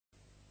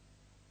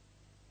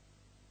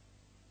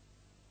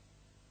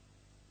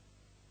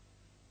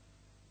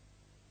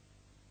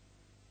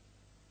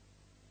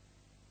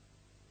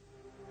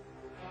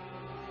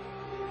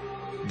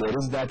there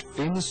is that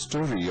famous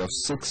story of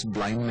 6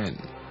 blind men,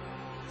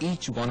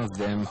 each one of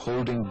them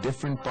holding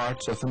different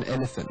parts of an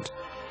elephant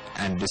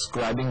and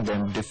describing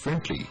them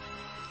differently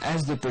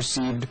as they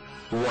perceived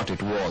what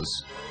it was.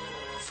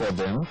 For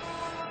them,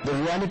 the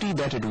reality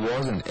that it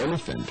was an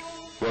elephant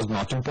was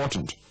not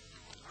important.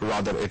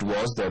 Rather, it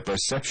was their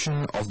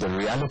perception of the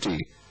reality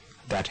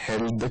that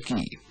held the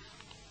key.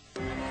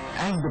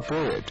 As the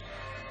poet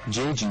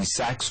J.G.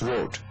 Sachs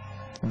wrote,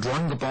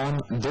 drawing upon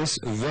this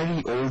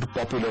very old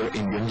popular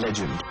Indian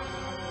legend,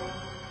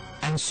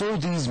 "And so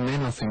these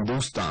men of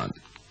Hindustan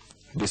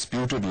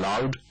disputed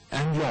loud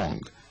and long,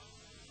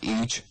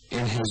 each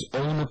in his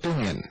own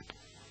opinion,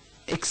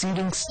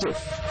 exceeding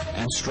stiff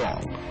and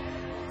strong.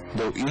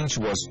 Though each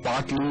was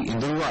partly in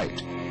the right,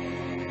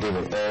 they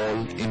were all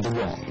in the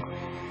wrong."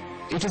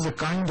 It is a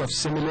kind of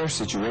similar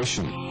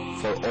situation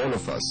for all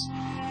of us.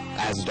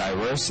 As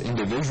diverse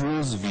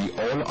individuals we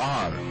all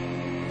are,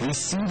 we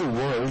see the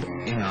world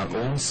in our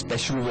own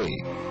special way.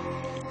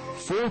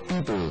 4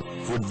 people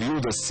would view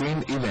the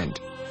same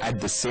event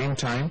at the same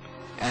time,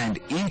 and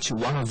each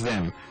one of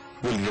them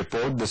will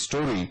report the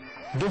story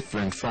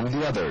different from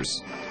the others.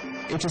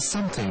 It is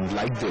something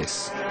like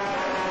this.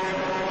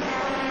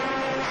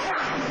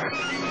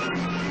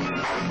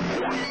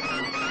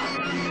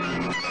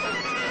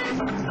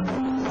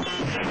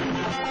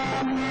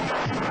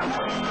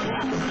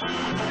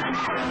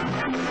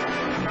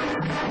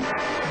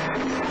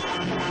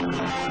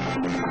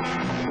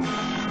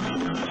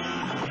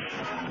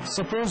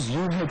 Suppose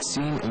you had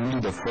seen only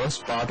the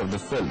first part of the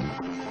film.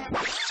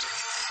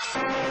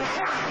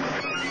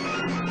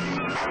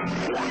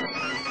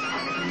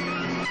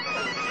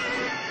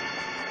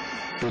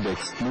 To the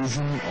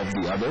exclusion of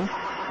the other,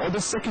 or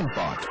the second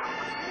part.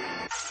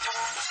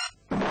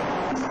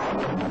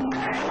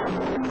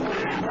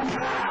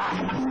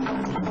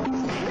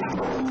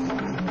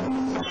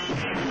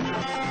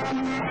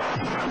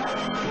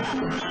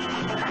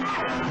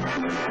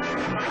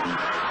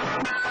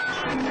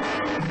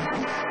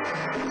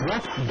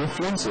 What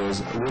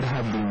differences would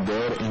have been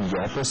there in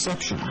your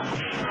perception?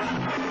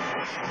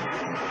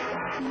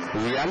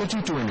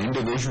 Reality to an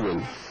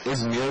individual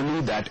is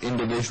merely that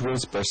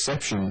individual's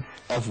perception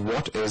of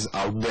what is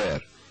out there.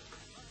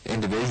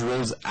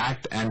 Individuals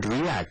act and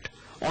react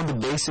on the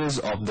basis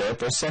of their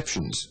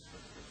perceptions.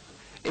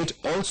 It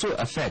also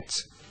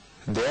affects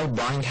their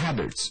buying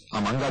habits,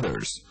 among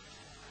others.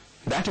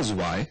 That is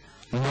why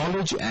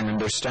knowledge and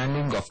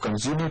understanding of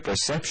consumer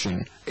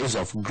perception is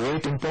of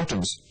great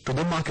importance to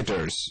the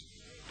marketers.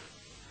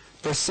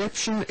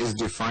 Perception is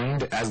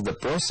defined as the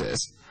process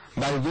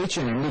by which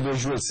an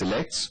individual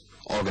selects,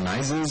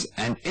 organizes,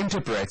 and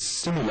interprets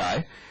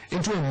stimuli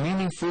into a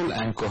meaningful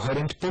and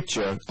coherent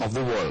picture of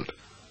the world.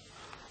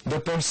 The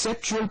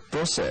perceptual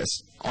process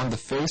on the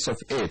face of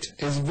it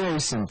is very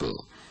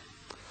simple.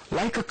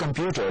 Like a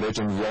computer, it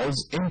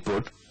involves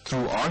input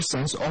through our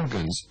sense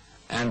organs,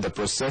 and the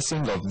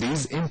processing of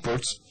these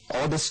inputs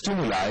or the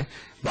stimuli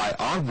by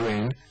our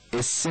brain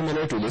is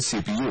similar to the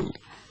CPU.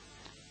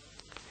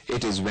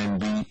 It is when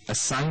we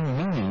assign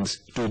meanings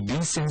to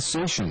these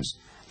sensations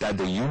that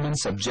the human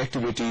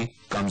subjectivity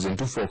comes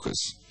into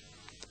focus.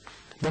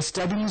 The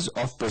studies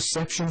of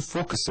perception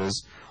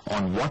focuses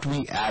on what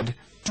we add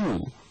to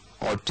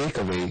or take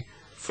away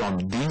from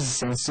these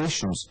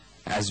sensations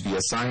as we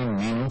assign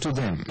meaning to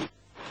them.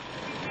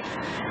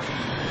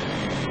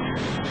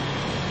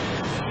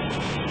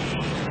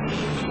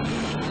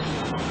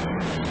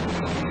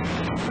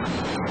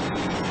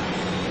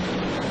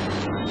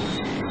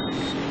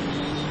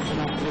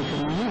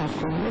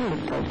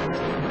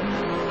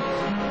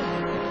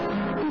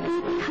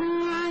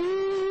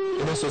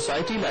 In a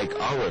society like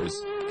ours,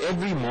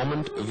 every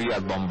moment we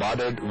are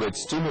bombarded with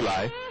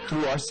stimuli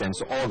through our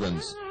sense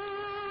organs.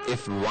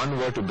 If one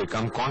were to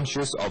become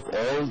conscious of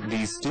all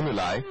these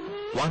stimuli,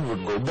 one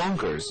would go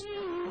bonkers.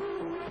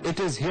 It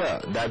is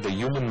here that the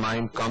human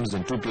mind comes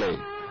into play.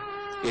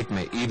 It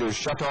may either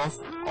shut off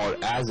or,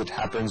 as it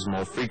happens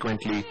more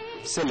frequently,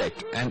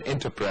 select and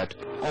interpret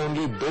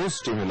only those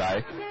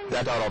stimuli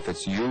that are of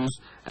its use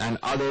and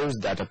others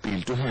that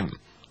appeal to him.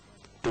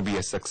 To be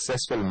a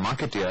successful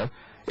marketer,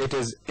 it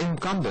is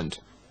incumbent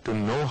to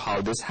know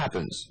how this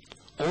happens.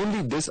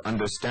 Only this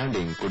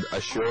understanding could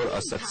assure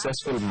a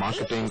successful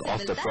marketing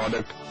of the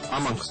product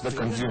amongst the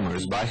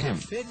consumers by him.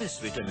 Famous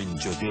vitamin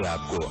जो दे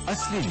आपको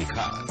असली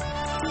निखार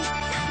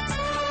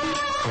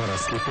और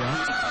असली प्यार।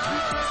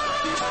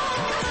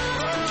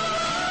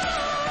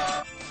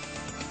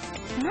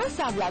 न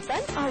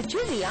सांवलापन और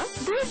झुर्रियां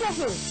दूर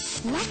रहे।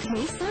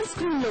 लैक्मे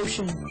सनस्क्रीन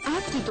लोशन,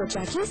 आपकी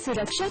त्वचा की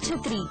सुरक्षा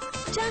छतरी,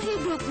 चाहे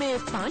धूप में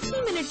 5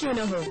 ही मिनट क्यों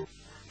न हो।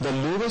 The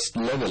lowest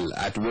level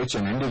at which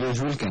an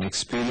individual can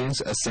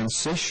experience a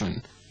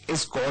sensation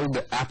is called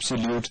the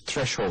absolute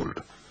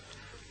threshold.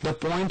 The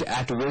point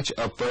at which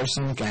a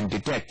person can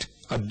detect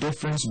a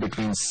difference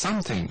between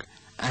something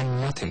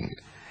and nothing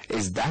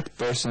is that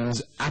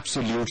person's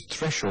absolute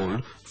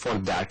threshold for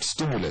that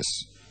stimulus.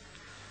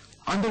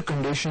 Under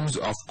conditions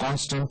of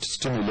constant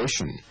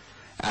stimulation,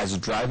 as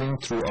driving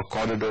through a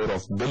corridor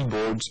of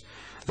billboards,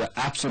 the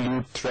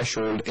absolute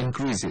threshold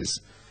increases,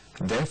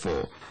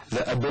 Therefore,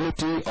 the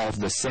ability of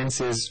the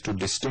senses to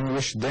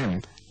distinguish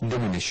them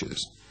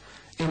diminishes.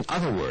 In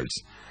other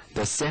words,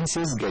 the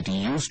senses get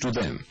used to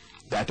them,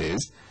 that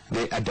is,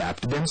 they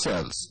adapt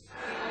themselves.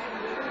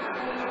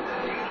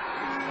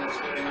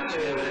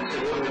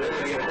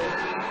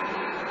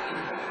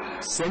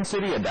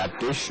 Sensory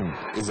adaptation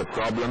is a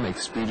problem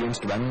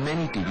experienced by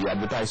many TV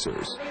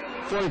advertisers.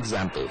 For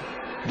example,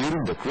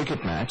 during the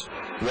cricket match,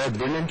 where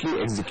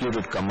brilliantly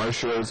executed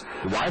commercials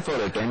vie for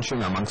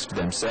attention amongst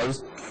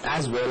themselves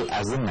as well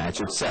as the match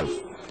itself.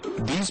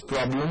 These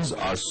problems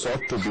are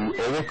sought to be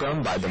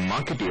overcome by the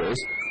marketeers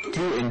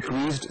through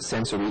increased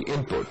sensory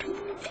input.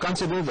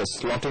 Consider the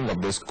slotting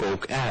of this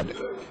Coke ad.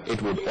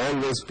 It would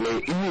always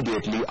play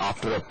immediately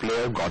after a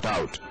player got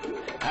out.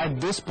 At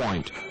this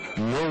point,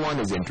 no one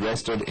is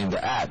interested in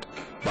the ad,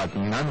 but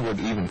none would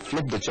even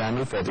flip the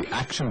channel for the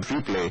action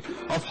replay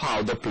of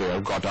how the player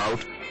got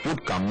out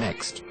would come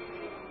next.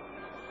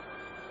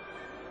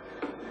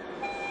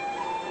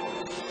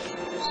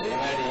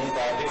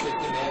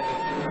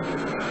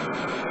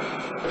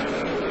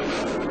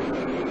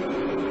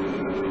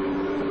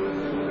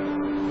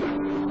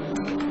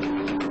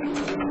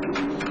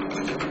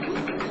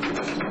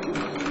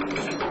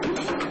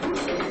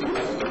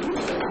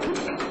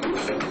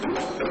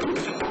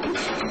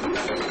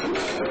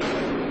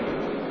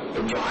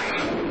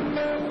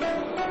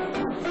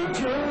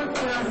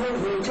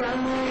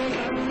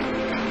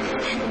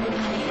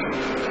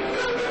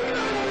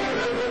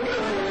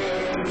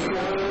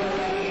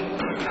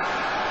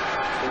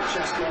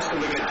 Just lost the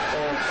wicket of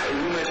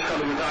Umesh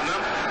Kaluvidana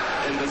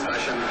in this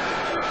fashion.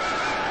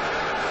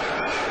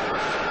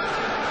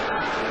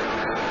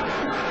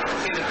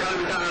 See the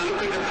Kaluvidana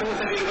looking to force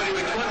a delivery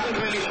which wasn't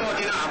really short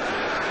enough,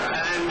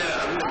 and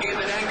looking at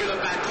that angular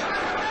bat.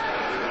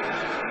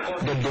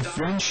 The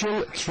differential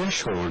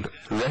threshold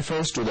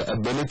refers to the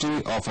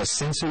ability of a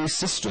sensory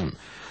system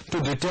to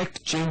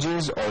detect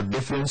changes or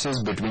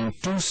differences between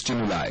two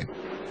stimuli.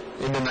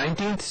 In the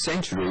 19th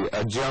century,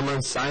 a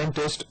German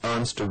scientist,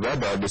 Ernst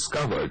Weber,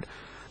 discovered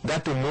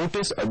that to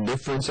notice a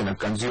difference in a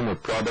consumer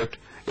product,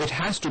 it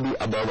has to be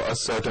above a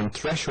certain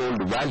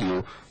threshold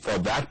value for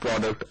that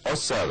product or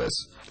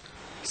service.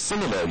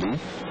 Similarly,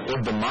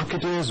 if the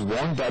marketers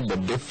want that the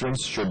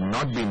difference should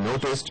not be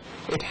noticed,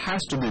 it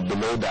has to be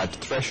below that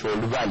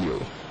threshold value.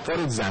 For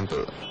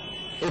example,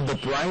 if the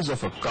price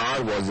of a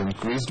car was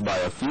increased by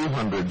a few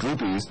hundred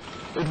rupees,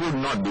 it would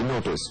not be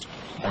noticed.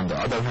 On the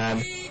other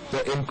hand,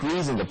 the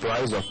increase in the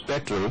price of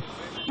petrol,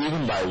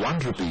 even by 1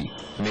 rupee,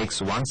 makes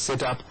one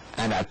sit up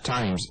and at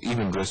times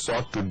even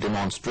resort to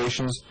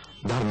demonstrations,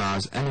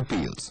 dharnas and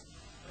appeals.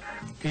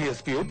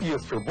 PSPO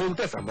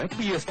बोलते समय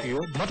PSPO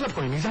मतलब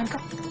कोई नहीं जानता।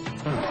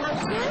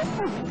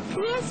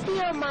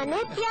 PSPO माने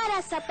प्यारा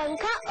सा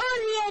पंखा और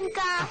रेन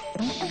का।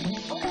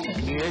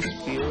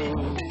 PSPO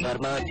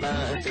परमात्मा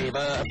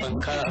सेवा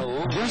पंखा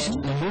हो। This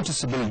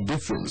noticeable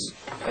difference,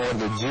 or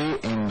the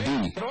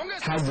J&D,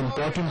 has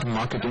important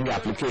marketing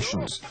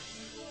applications.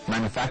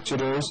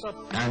 Manufacturers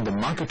and the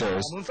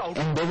marketers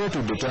endeavor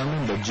to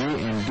determine the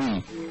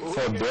J&D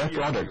for their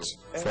products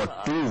for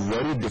two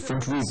very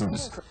different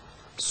reasons,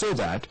 so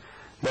that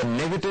the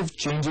negative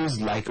changes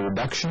like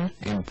reduction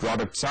in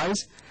product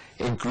size,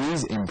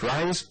 increase in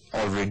price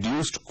or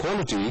reduced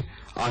quality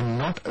are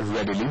not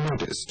readily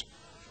noticed.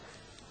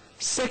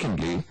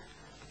 Secondly,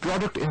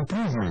 product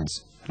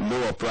improvements,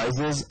 lower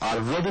prices are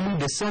readily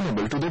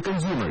discernible to the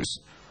consumers.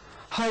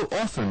 How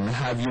often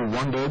have you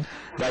wondered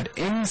that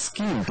any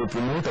scheme to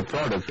promote a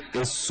product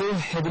is so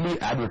heavily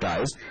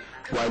advertised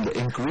while the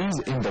increase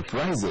in the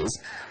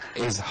prices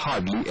is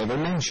hardly ever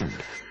mentioned?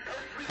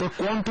 The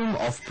quantum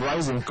of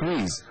price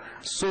increase,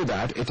 so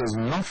that it is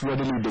not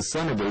readily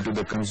discernible to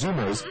the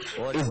consumers,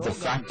 is the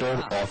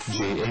factor of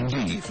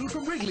J&D.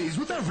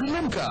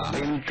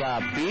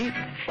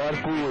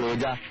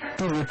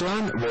 To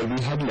return where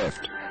we had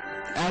left,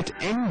 at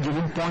any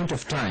given point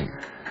of time,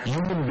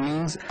 human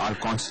beings are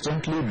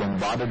constantly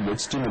bombarded with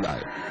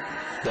stimuli.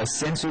 The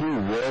sensory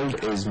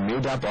world is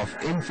made up of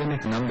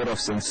infinite number of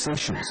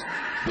sensations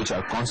which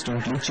are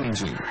constantly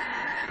changing.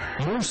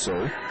 More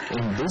so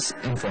in this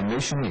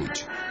information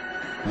age.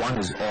 One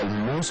is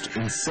almost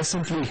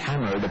incessantly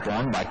hammered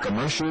upon by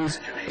commercials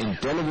in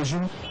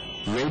television,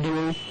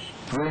 radio,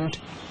 print,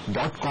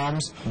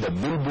 .coms, the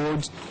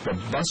billboards, the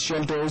bus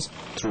shelters,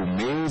 through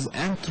mails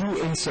and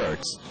through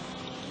inserts.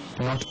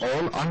 Not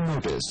all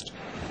unnoticed.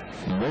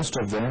 Most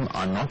of them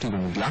are not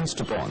even glanced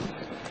upon.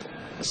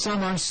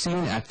 Some are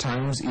seen at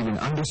times even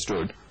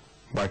understood,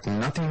 but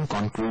nothing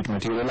concrete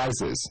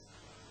materializes.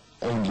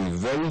 Only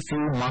very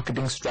few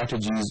marketing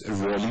strategies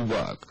really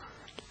work.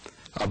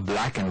 A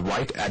black and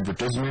white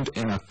advertisement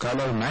in a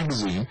color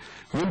magazine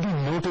will be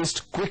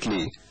noticed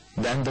quickly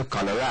than the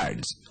color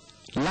ads.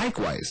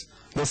 Likewise,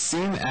 the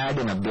same ad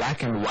in a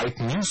black and white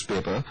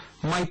newspaper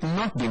might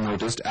not be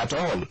noticed at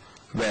all,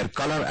 where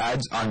color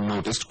ads are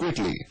noticed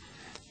quickly.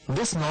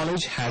 This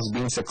knowledge has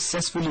been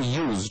successfully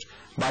used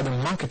by the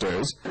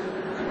marketers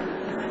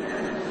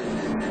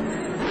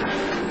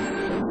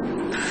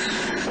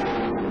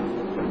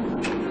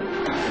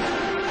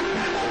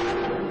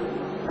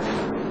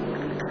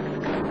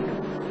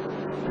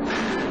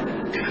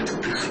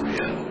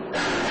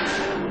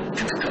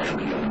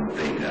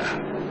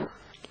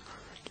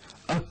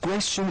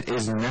question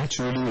is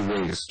naturally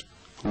raised: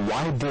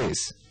 why this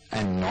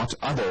and not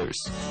others?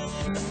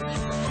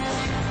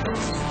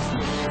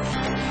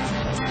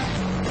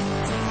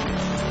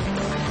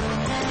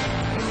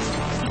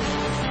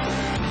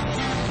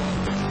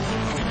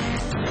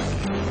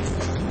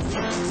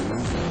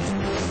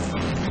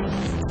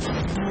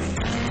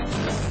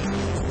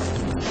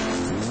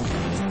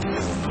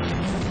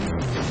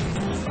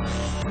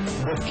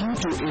 The key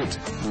to it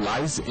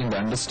lies in the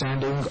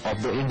understanding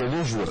of the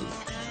individual.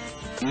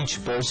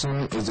 Each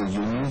person is a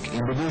unique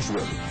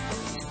individual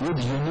with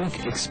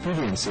unique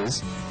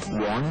experiences,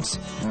 wants,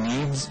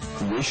 needs,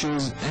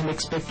 wishes, and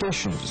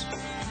expectations.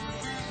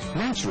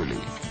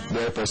 Naturally,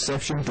 their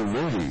perception too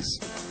varies.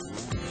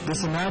 The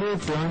scenario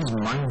turns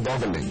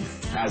mind-boggling,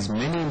 as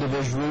many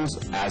individuals,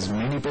 as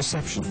many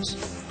perceptions,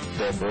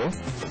 therefore,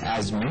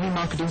 as many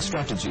marketing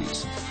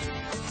strategies.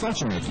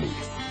 Fortunately,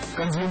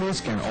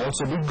 consumers can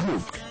also be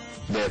grouped.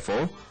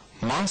 Therefore,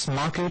 mass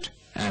market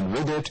and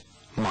with it,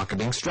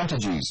 marketing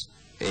strategies,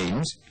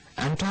 aims,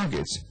 and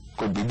targets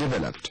could be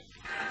developed.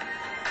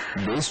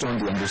 Based on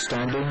the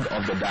understanding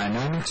of the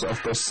dynamics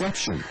of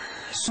perception,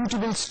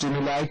 suitable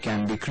stimuli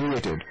can be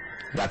created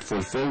that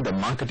fulfill the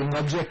marketing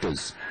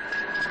objectives.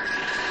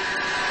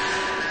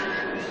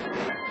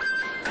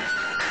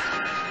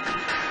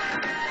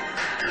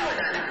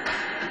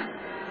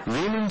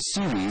 Raymond's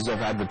series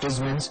of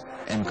advertisements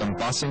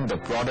encompassing the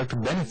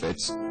product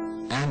benefits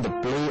and the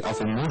play of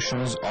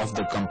emotions of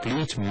the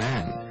complete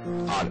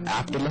man are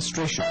apt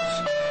illustrations.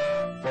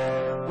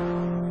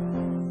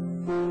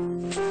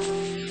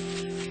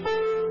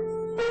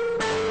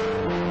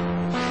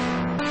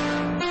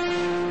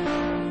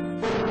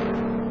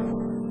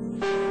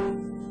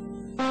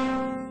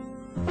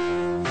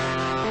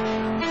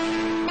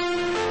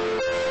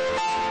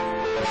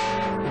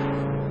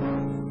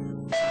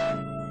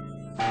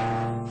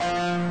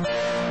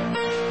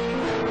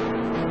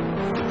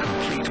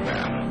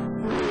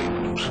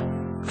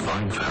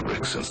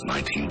 Since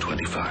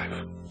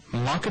 1925.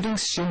 Marketing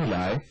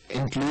stimuli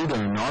include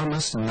an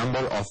enormous number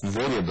of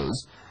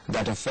variables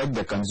that affect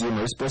the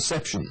consumer's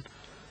perception.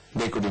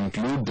 They could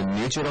include the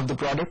nature of the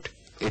product,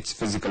 its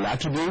physical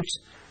attributes,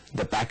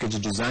 the package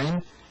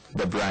design,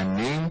 the brand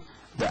name,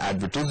 the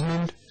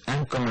advertisement,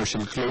 and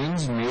commercial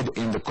claims made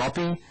in the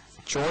copy,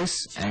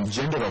 choice and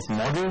gender of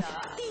model,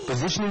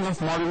 positioning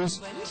of models,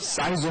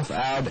 size of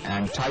ad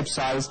and type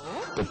size,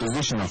 the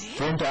position of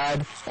print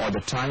ad, or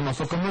the time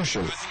of a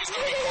commercial.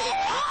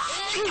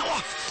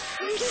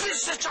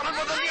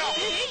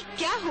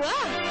 क्या हुआ?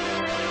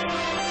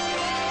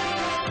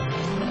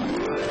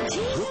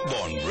 Group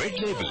bond red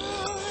label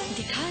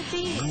दिखा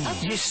दे अब।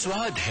 ये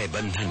स्वाद है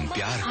बंधन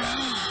प्यार का।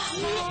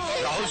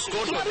 राहुल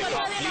स्कोर को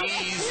दिखाओ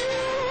please.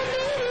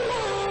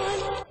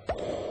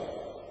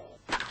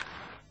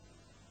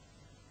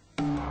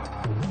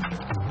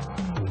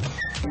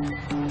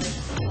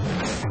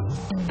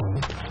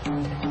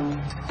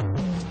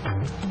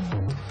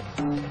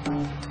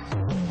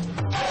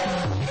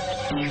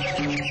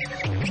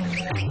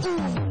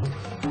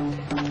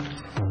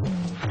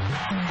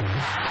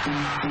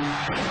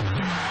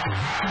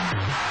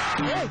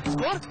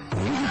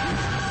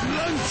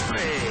 Lunch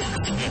break.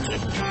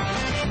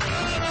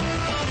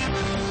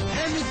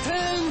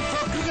 Anything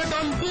for cricket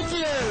on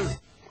BPL.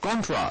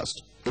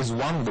 Contrast is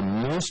one of the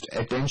most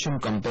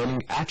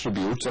attention-compelling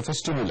attributes of a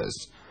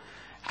stimulus.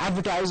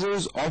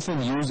 Advertisers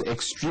often use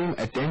extreme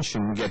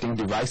attention-getting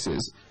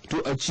devices to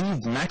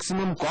achieve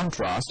maximum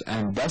contrast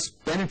and thus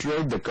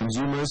penetrate the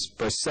consumer's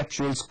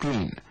perceptual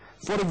screen.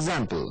 For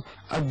example,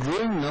 a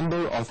growing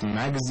number of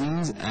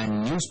magazines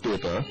and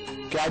newspapers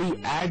carry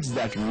ads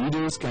that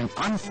readers can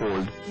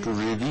unfold to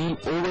reveal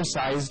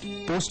oversized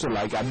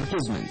poster-like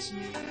advertisements.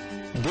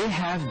 They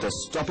have the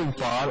stopping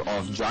power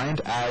of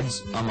giant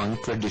ads among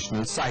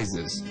traditional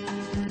sizes.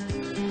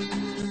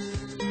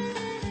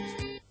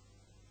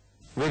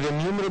 With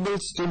innumerable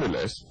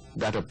stimulus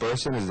that a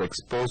person is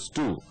exposed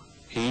to,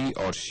 he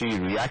or she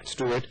reacts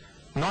to it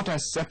not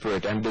as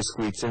separate and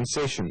discrete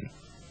sensation.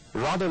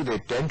 Rather, they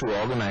tend to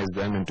organize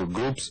them into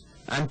groups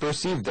and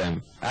perceive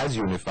them as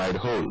unified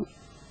whole.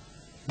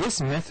 This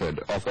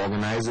method of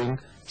organizing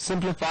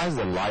simplifies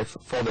the life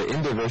for the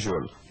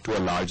individual to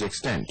a large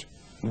extent.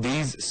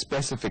 These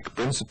specific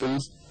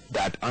principles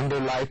that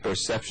underlie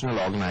perceptual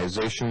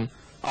organization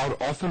are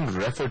often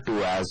referred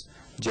to as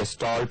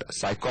Gestalt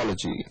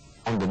psychology,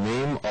 on the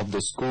name of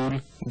the school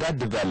that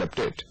developed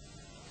it.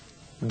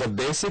 The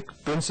basic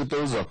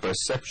principles of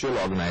perceptual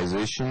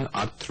organization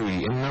are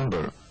three in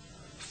number: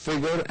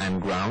 figure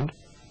and ground,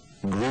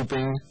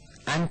 grouping,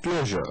 and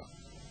closure.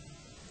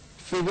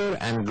 Figure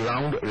and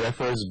ground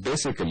refers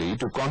basically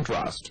to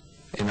contrast.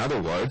 In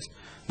other words,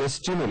 the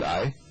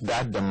stimuli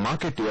that the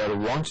marketeer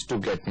wants to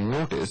get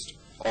noticed,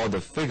 or the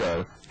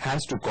figure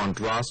has to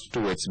contrast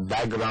to its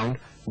background,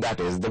 that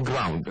is the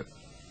ground.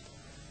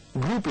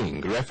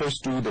 Grouping refers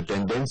to the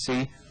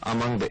tendency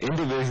among the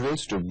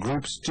individuals to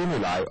group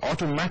stimuli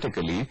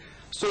automatically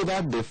so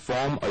that they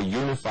form a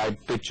unified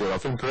picture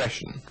of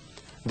impression.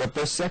 The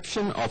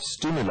perception of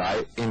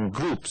stimuli in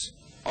groups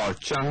or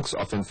chunks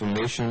of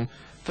information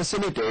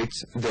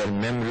facilitates their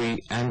memory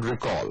and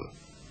recall.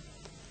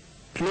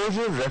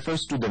 Closure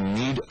refers to the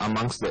need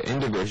amongst the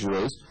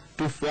individuals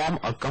to form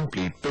a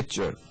complete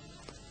picture.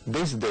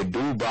 This they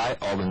do by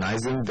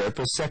organizing their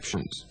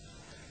perceptions.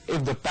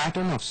 If the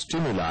pattern of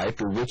stimuli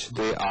to which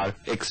they are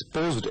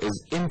exposed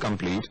is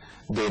incomplete,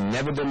 they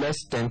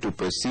nevertheless tend to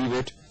perceive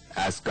it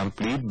as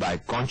complete by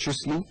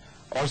consciously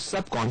or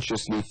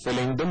subconsciously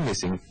filling the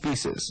missing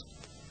pieces.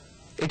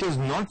 It is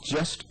not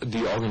just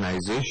the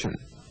organization.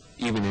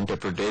 Even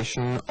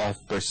interpretation of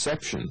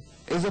perception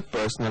is a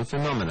personal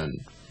phenomenon.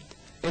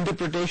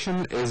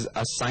 Interpretation is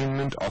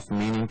assignment of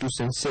meaning to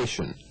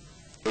sensation.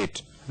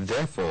 It,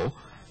 therefore,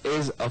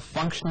 is a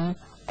function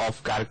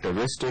of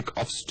characteristic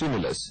of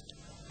stimulus,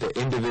 the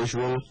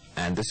individual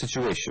and the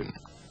situation.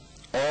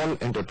 All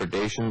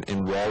interpretation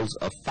involves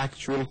a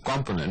factual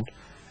component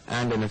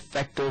and an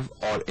affective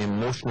or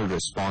emotional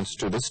response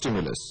to the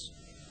stimulus.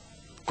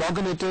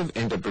 Cognitive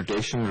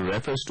interpretation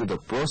refers to the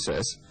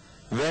process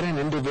where an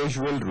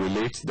individual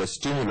relates the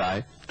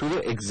stimuli to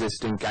the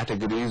existing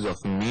categories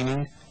of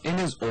meaning in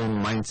his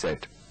own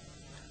mindset.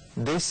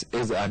 This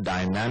is a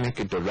dynamic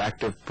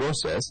interactive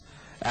process.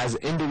 As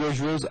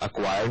individuals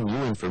acquire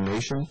new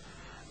information,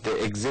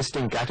 the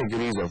existing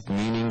categories of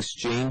meanings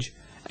change,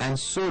 and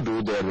so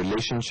do their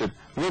relationship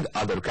with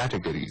other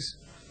categories.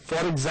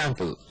 For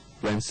example,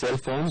 when cell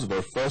phones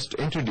were first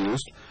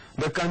introduced,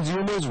 the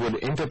consumers would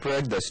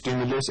interpret the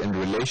stimulus in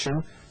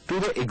relation to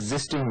the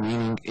existing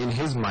meaning in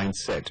his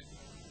mindset,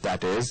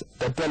 that is,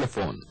 the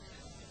telephone.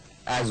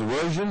 As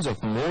versions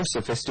of more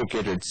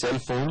sophisticated cell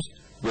phones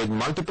with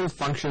multiple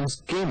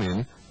functions came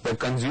in, the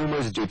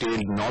consumer's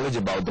detailed knowledge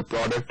about the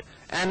product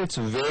and its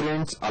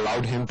variants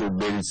allowed him to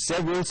build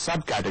several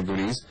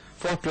subcategories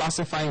for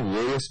classifying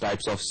various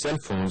types of cell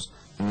phones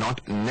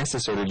not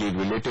necessarily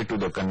related to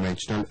the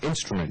conventional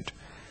instrument.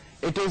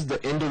 It is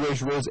the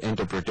individual's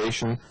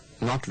interpretation,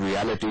 not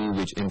reality,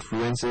 which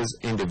influences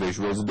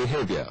individual's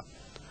behavior.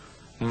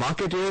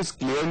 Marketers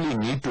clearly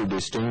need to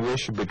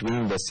distinguish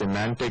between the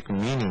semantic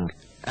meaning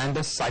and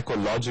the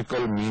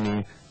psychological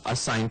meaning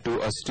assigned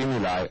to a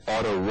stimuli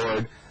or a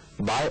word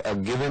by a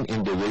given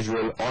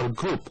individual or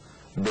group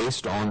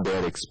based on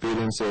their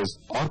experiences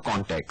or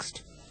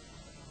context.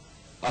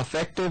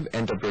 Affective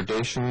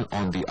interpretation,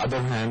 on the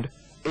other hand,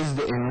 is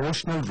the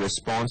emotional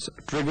response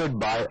triggered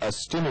by a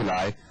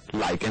stimuli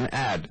like an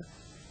ad.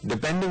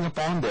 Depending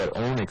upon their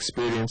own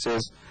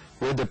experiences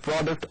with the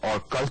product or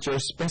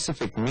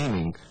culture-specific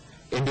meaning,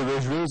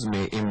 individuals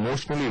may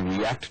emotionally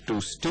react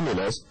to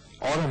stimulus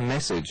or a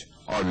message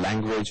or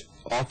language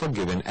of a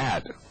given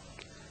ad.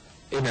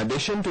 In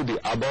addition to the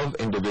above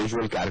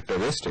individual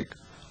characteristic,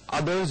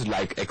 others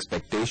like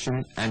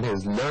expectation and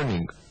his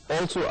learning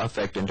also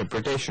affect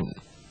interpretation.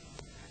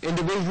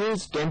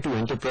 Individuals tend to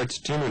interpret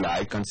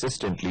stimuli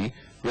consistently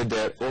with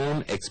their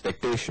own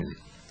expectation.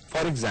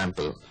 For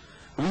example,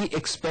 we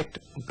expect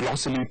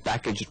glossily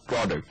packaged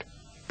product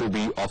to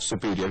be of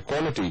superior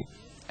quality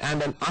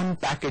and an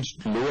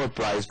unpackaged lower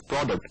priced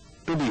product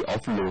to be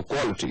of low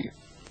quality.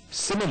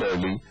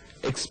 Similarly,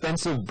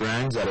 expensive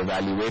brands are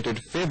evaluated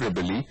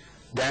favorably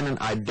than an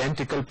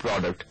identical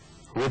product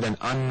with an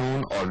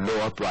unknown or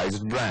lower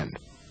priced brand.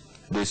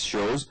 This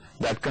shows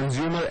that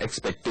consumer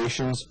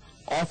expectations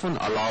often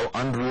allow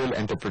unreal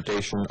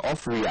interpretation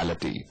of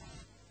reality.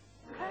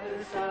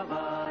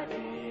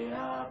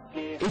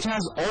 It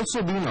has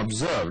also been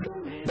observed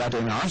that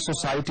in our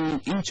society,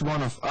 each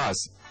one of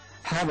us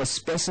have a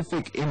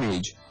specific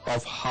image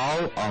of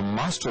how a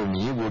master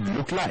me would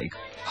look like,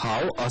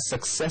 how a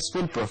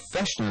successful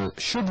professional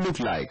should look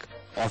like,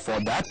 or for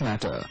that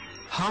matter,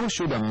 how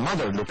should a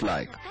mother look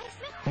like.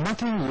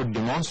 Nothing would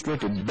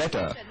demonstrate it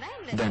better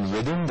than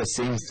within the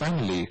same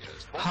family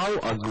how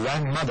a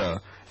grandmother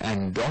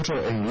and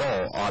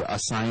daughter-in-law are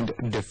assigned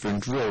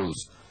different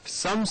roles.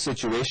 Some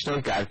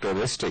situational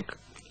characteristic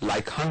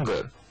like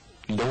hunger,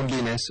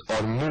 loneliness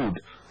or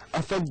mood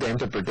affect the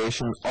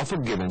interpretation of a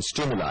given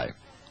stimuli.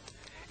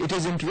 It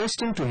is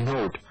interesting to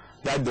note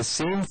that the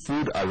same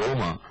food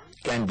aroma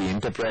can be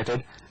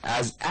interpreted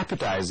as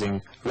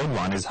appetizing when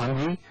one is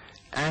hungry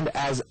and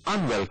as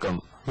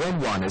unwelcome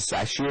when one is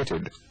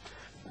satiated.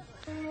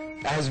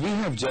 As we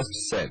have just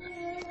said,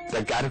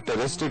 the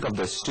characteristic of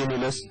the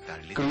stimulus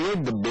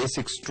create the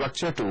basic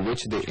structure to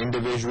which the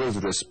individuals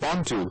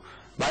respond to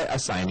by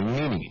assigning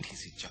meaning.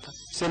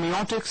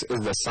 Semiotics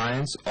is the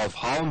science of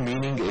how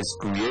meaning is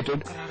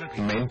created,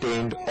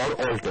 maintained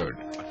or altered.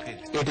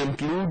 It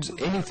includes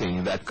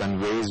anything that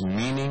conveys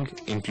meaning,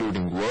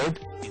 including word,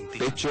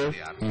 picture,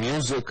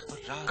 music,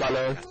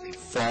 color,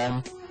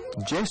 form,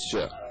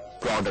 gesture,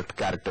 product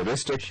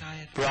characteristic,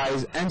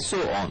 price, and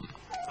so on.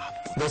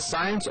 The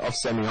science of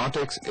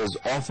semiotics is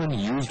often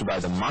used by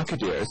the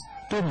marketeers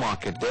to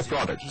market their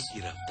products.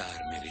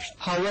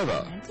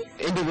 However,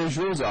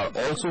 individuals are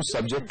also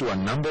subject to a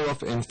number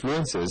of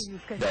influences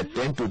that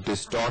tend to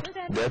distort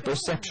their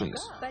perceptions.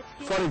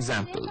 For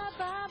example,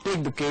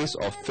 take the case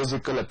of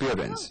physical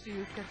appearance.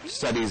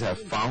 Studies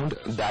have found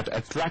that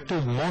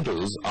attractive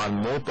models are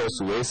more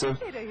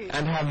persuasive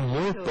and have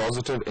more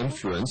positive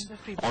influence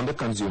on the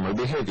consumer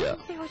behavior.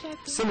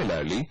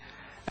 Similarly,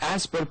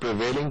 As per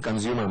prevailing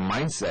consumer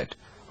mindset,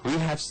 we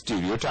have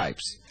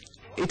stereotypes.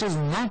 It is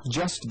not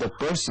just the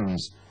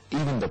persons,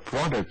 even the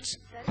products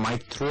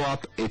might throw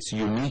up its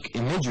unique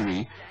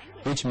imagery,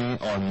 which may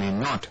or may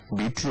not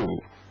be true.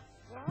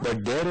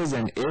 But there is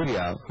an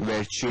area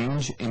where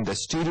change in the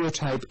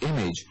stereotype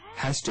image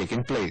has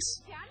taken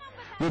place.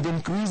 With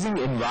increasing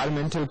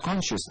environmental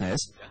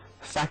consciousness,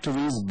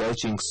 factories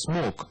belching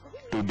smoke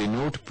to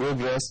denote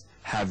progress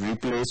have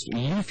replaced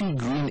leafy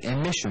green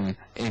emission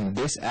in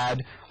this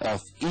ad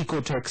of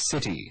Ecotech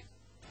City.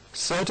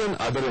 Certain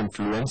other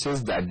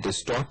influences that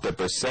distort the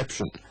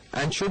perception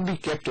and should be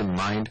kept in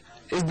mind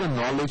is the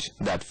knowledge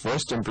that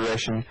first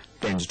impression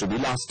tends to be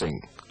lasting,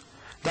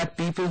 that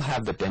people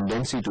have the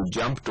tendency to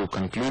jump to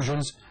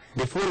conclusions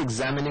before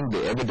examining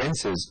the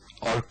evidences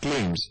or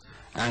claims,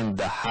 and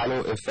the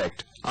halo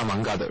effect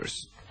among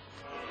others.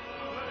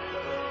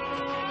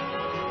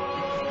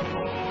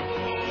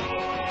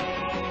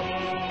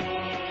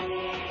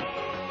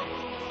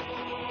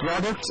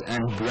 Products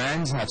and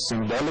brands have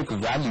symbolic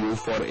value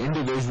for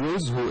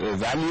individuals who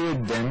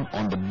evaluate them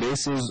on the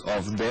basis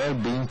of their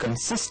being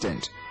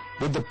consistent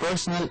with the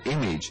personal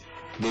image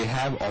they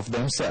have of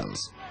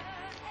themselves.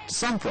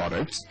 Some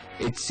products,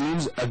 it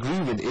seems, agree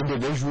with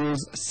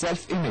individuals'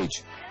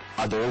 self-image,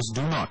 others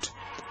do not.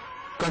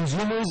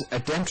 Consumers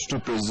attempt to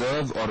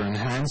preserve or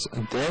enhance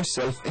their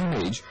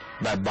self-image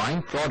by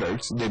buying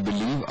products they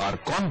believe are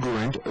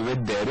congruent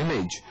with their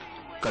image.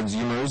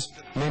 Consumers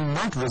may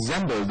not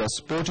resemble the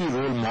sporty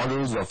role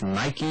models of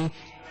Nike,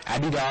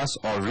 Adidas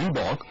or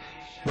Reebok,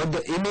 but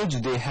the image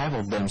they have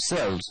of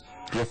themselves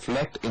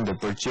reflect in the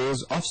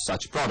purchase of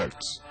such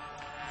products.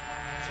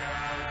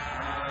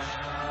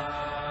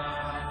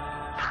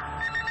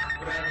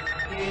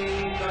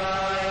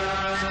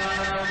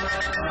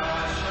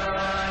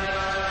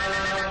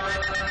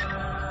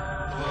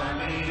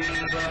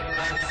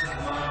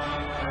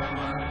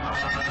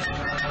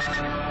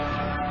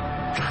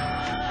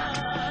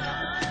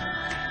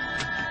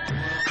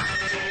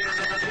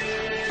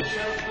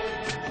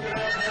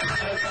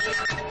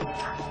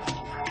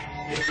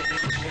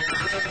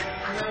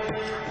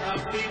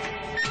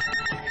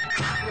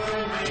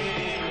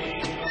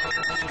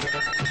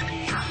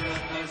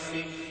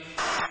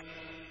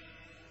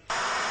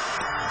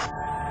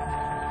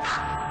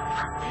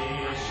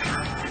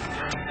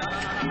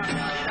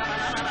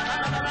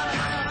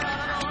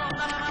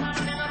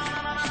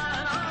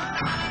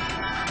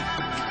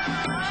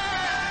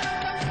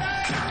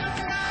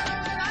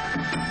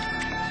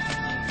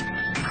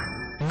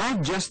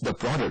 Not just the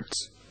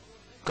products.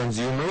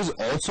 Consumers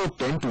also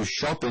tend to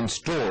shop in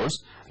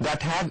stores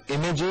that have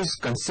images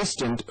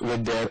consistent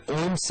with their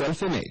own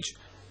self-image.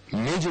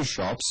 Major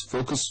shops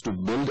focus to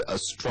build a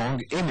strong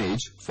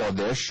image for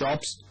their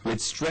shops with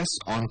stress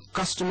on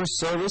customer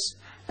service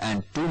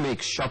and to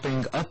make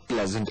shopping a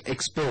pleasant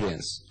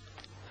experience.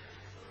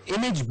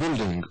 Image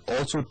building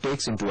also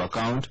takes into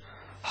account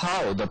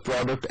how the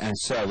product and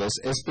service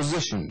is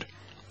positioned.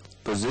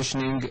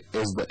 Positioning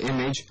is the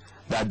image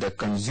that the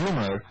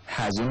consumer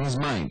has in his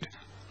mind.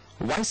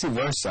 Vice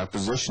versa,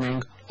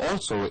 positioning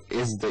also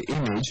is the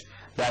image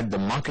that the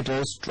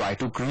marketers try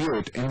to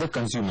create in the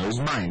consumer's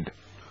mind.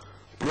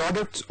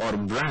 Products or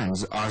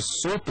brands are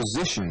so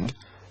positioned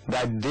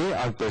that they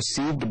are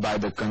perceived by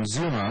the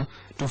consumer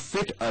to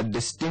fit a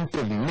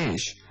distinctive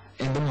niche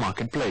in the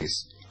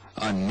marketplace,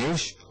 a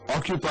niche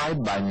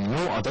occupied by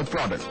no other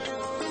product.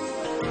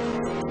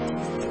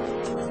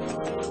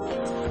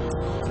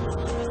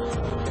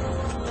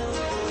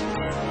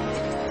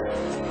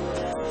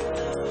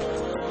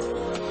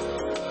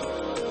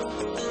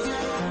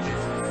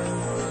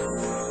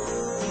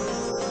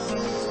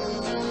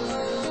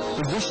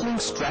 Positioning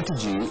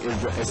strategy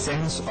is the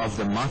essence of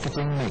the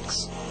marketing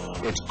mix.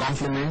 It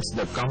complements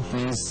the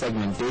company's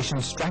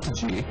segmentation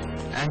strategy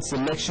and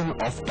selection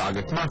of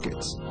target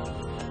markets.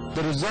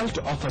 The result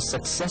of a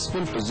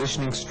successful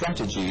positioning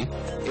strategy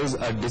is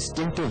a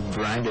distinctive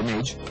brand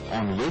image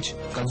on which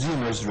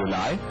consumers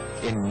rely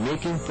in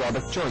making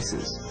product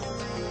choices.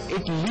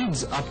 It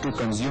leads up to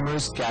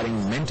consumers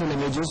carrying mental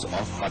images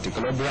of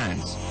particular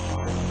brands.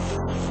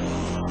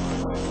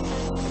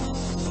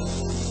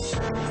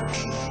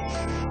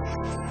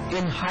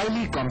 In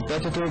highly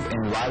competitive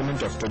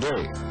environment of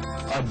today,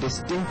 a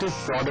distinctive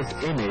product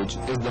image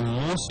is the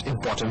most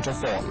important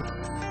of all.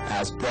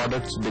 As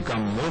products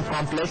become more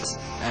complex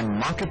and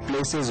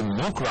marketplaces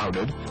more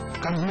crowded,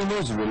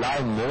 consumers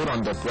rely more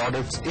on the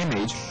product's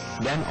image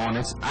than on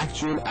its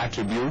actual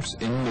attributes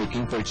in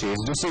making purchase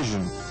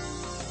decisions.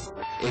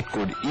 It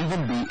could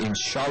even be in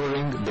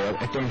showering their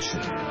attention.